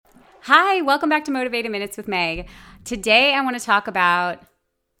Hi, welcome back to Motivated Minutes with Meg. Today I want to talk about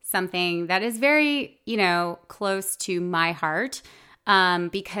something that is very, close to my heart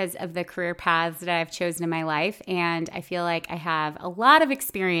because of the career paths that I've chosen in my life. And I feel like I have a lot of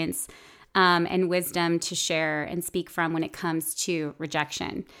experience and wisdom to share and speak from when it comes to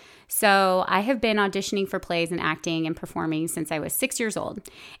rejection. So I have been auditioning for plays and acting and performing since I was 6 years old.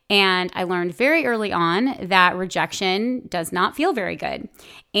 And I learned very early on that rejection does not feel very good.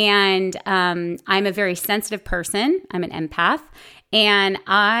 And I'm a very sensitive person. I'm an empath. And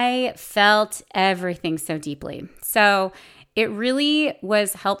I felt everything so deeply. So it really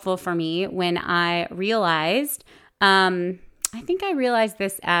was helpful for me when I realized, I think I realized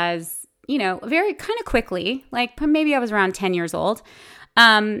this as, very kind of quickly, like maybe I was around 10 years old,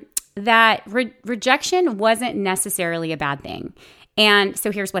 that rejection wasn't necessarily a bad thing. And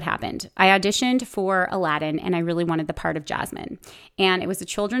so here's what happened. I auditioned for Aladdin and I really wanted the part of Jasmine. And it was a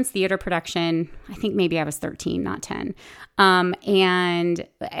children's theater production. I think maybe I was 13, not 10. And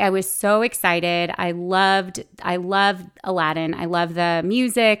I was so excited. I loved Aladdin. I loved the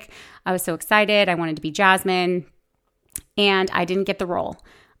music. I was so excited. I wanted to be Jasmine. And I didn't get the role.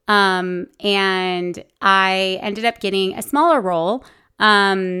 And I ended up getting a smaller role.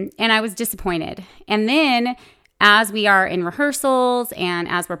 And I was disappointed. And then as we are in rehearsals and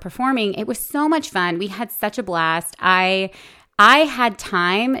as we're performing, it was so much fun. We had such a blast. I had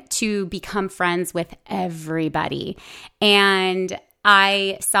time to become friends with everybody. And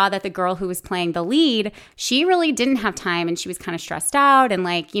I saw that the girl who was playing the lead, she really didn't have time and she was kind of stressed out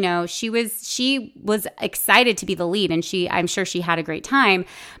and she was excited to be the lead and I'm sure she had a great time.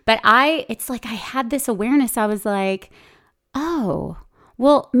 But it's like I had this awareness. I was like, oh,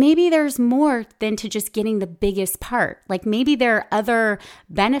 well, maybe there's more than to just getting the biggest part. Like maybe there are other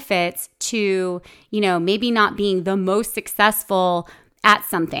benefits to, maybe not being the most successful at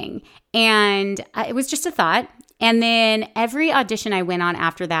something. And it was just a thought. And then every audition I went on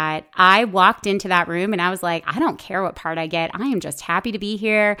after that, I walked into that room and I was like, I don't care what part I get. I am just happy to be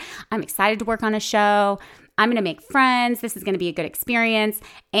here. I'm excited to work on a show. I'm going to make friends. This is going to be a good experience.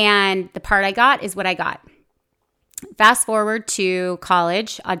 And the part I got is what I got. Fast forward to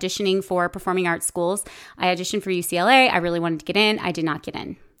college, auditioning for performing arts schools. I auditioned for UCLA. I really wanted to get in. I did not get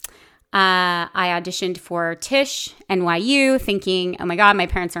in. I auditioned for Tisch, NYU, thinking, oh my God, my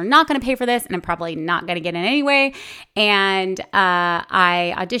parents are not going to pay for this and I'm probably not going to get in anyway. And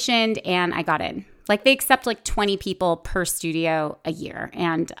I auditioned and I got in. Like they accept 20 people per studio a year.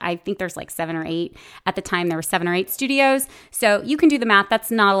 And I think there's 7 or 8. At the time, there were 7 or 8 studios. So you can do the math. That's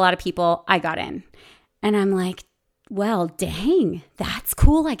not a lot of people. I got in. And I'm like, well, dang, that's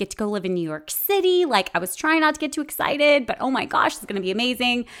cool. I get to go live in New York City. I was trying not to get too excited, but oh my gosh, it's going to be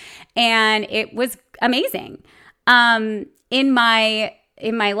amazing. And it was amazing. In my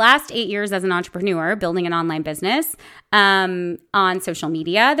last 8 years as an entrepreneur, building an online business on social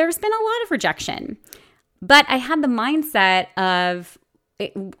media, there's been a lot of rejection. But I had the mindset of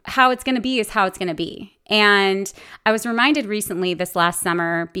how it's going to be is how it's going to be. And I was reminded recently this last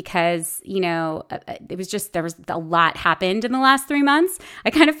summer because, it was just, there was a lot happened in the last 3 months.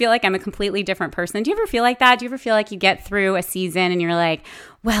 I kind of feel like I'm a completely different person. Do you ever feel like that? Do you ever feel like you get through a season and you're like,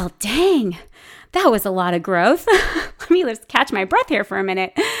 well, dang, that was a lot of growth. Let me just catch my breath here for a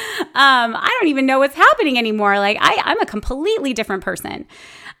minute. I don't even know what's happening anymore. I'm a completely different person.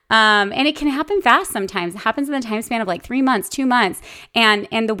 And it can happen fast sometimes. It happens in the time span of 3 months, 2 months. And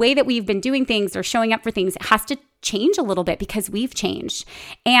the way that we've been doing things or showing up for things has to change a little bit because we've changed.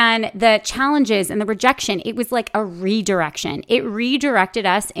 And the challenges and the rejection, it was like a redirection. It redirected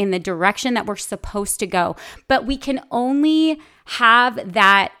us in the direction that we're supposed to go. But we can only have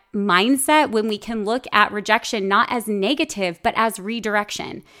that mindset when we can look at rejection not as negative, but as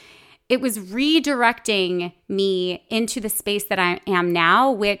redirection. It was redirecting me into the space that I am now,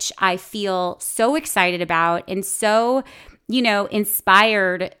 which I feel so excited about and so,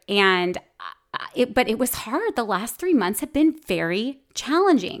 inspired. But it was hard. The last 3 months have been very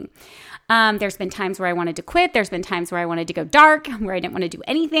challenging. There's been times where I wanted to quit. There's been times where I wanted to go dark, where I didn't want to do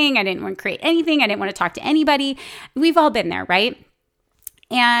anything. I didn't want to create anything. I didn't want to talk to anybody. We've all been there, right?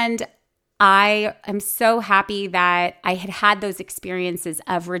 And I am so happy that I had those experiences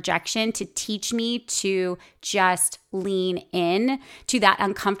of rejection to teach me to just lean in to that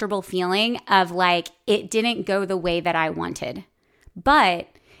uncomfortable feeling of it didn't go the way that I wanted. But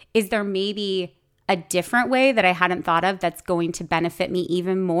is there maybe a different way that I hadn't thought of that's going to benefit me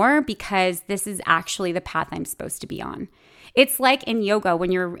even more because this is actually the path I'm supposed to be on? It's like in yoga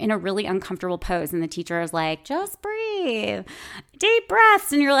when you're in a really uncomfortable pose and the teacher is like, just breathe. deep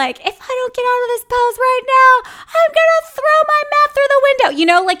breaths and you're like, if I don't get out of this pose right now, I'm going to throw my mat through the window. You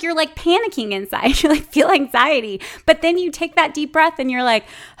know, like you're like panicking inside. You like feel anxiety. But then you take that deep breath and you're like,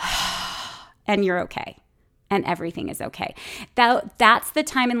 and you're okay. And everything is okay. That's the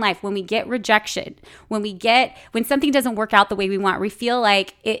time in life when we get rejection, when something doesn't work out the way we want, we feel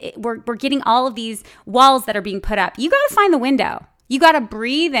like we're getting all of these walls that are being put up. You got to find the window. You got to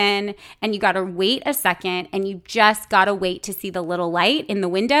breathe in and you got to wait a second and you just got to wait to see the little light in the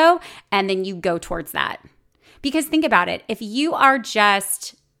window and then you go towards that. Because think about it. If you are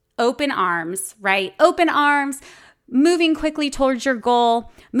just open arms, right? Open arms, moving quickly towards your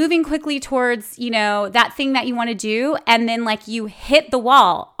goal, moving quickly towards, that thing that you want to do. And then like you hit the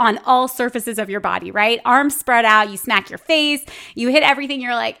wall on all surfaces of your body, right? Arms spread out, you smack your face, you hit everything.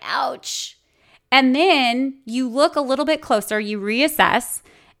 You're like, ouch. And then you look a little bit closer, you reassess,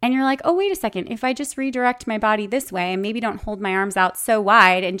 and you're like, oh, wait a second. If I just redirect my body this way and maybe don't hold my arms out so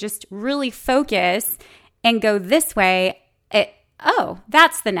wide and just really focus and go this way,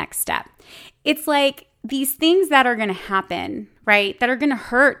 that's the next step. It's like these things that are going to happen, right? That are going to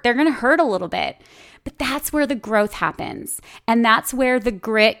hurt. They're going to hurt a little bit. But that's where the growth happens. And that's where the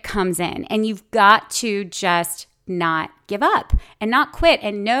grit comes in. And you've got to just not give up and not quit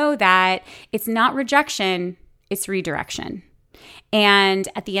and know that it's not rejection, it's redirection. And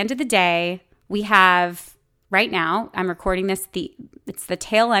at the end of the day, we have right now, I'm recording this, it's the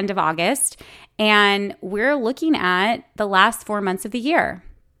tail end of August, and we're looking at the last 4 months of the year.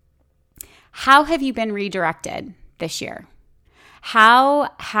 How have you been redirected this year? How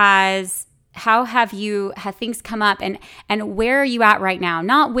have things come up and where are you at right now?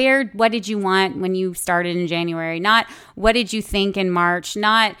 Not what did you want when you started in January? Not what did you think in March?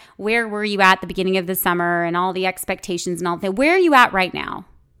 Not where were you at the beginning of the summer and all the expectations and all that. Where are you at right now?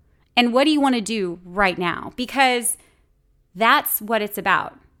 And what do you want to do right now? Because that's what it's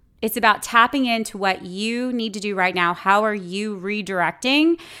about. It's about tapping into what you need to do right now. How are you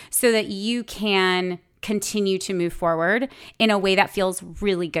redirecting so that you can continue to move forward in a way that feels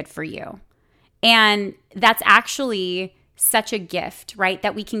really good for you? And that's actually such a gift, right?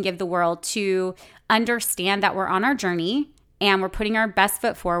 That we can give the world to understand that we're on our journey and we're putting our best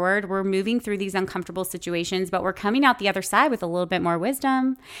foot forward. We're moving through these uncomfortable situations, but we're coming out the other side with a little bit more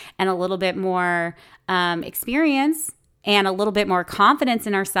wisdom and a little bit more experience and a little bit more confidence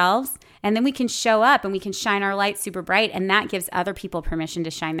in ourselves. And then we can show up and we can shine our light super bright. And that gives other people permission to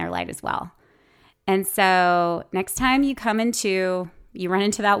shine their light as well. And so next time you run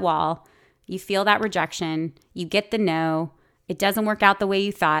into that wall, you feel that rejection, you get the no, it doesn't work out the way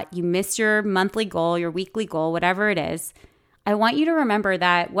you thought, you miss your monthly goal, your weekly goal, whatever it is, I want you to remember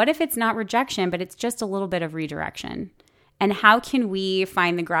that what if it's not rejection, but it's just a little bit of redirection? And how can we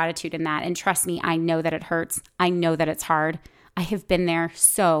find the gratitude in that? And trust me, I know that it hurts. I know that it's hard. I have been there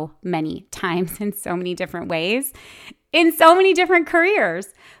so many times in so many different ways, in so many different careers.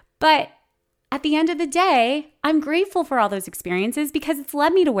 But at the end of the day, I'm grateful for all those experiences because it's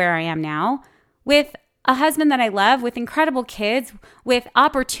led me to where I am now with a husband that I love, with incredible kids, with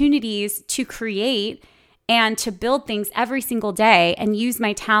opportunities to create and to build things every single day and use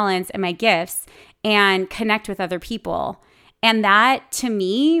my talents and my gifts and connect with other people. And that to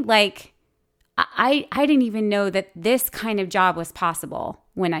me, like, I didn't even know that this kind of job was possible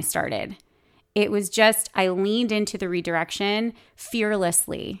when I started. It was just, I leaned into the redirection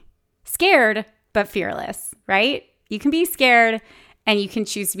fearlessly. Scared, but fearless, right? You can be scared and you can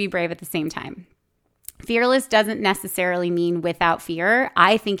choose to be brave at the same time. Fearless doesn't necessarily mean without fear.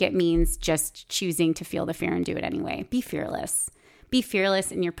 I think it means just choosing to feel the fear and do it anyway. Be fearless. Be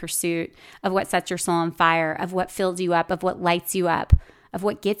fearless in your pursuit of what sets your soul on fire, of what fills you up, of what lights you up, of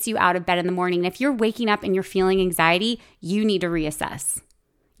what gets you out of bed in the morning. And if you're waking up and you're feeling anxiety, you need to reassess.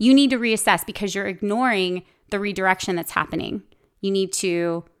 You need to reassess because you're ignoring the redirection that's happening. You need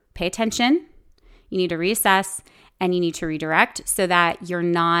to pay attention, you need to reassess, and you need to redirect so that you're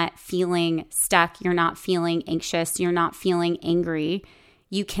not feeling stuck, you're not feeling anxious, you're not feeling angry.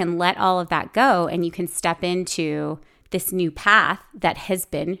 You can let all of that go and you can step into this new path that has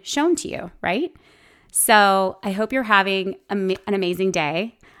been shown to you, right? So I hope you're having an amazing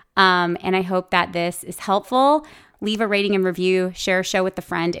day, and I hope that this is helpful. Leave a rating and review, share a show with a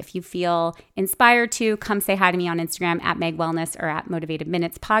friend. If you feel inspired to, come say hi to me on Instagram at Meg Wellness or at Motivated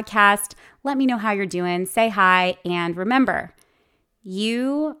Minutes Podcast. Let me know how you're doing. Say hi. And remember,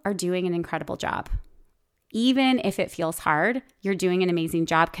 you are doing an incredible job. Even if it feels hard, you're doing an amazing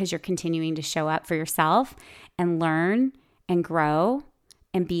job because you're continuing to show up for yourself and learn and grow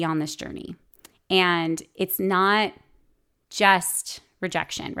and be on this journey. And it's not just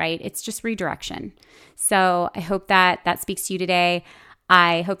rejection, right? It's just redirection. So I hope that speaks to you today.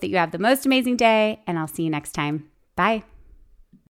 I hope that you have the most amazing day, and I'll see you next time. Bye.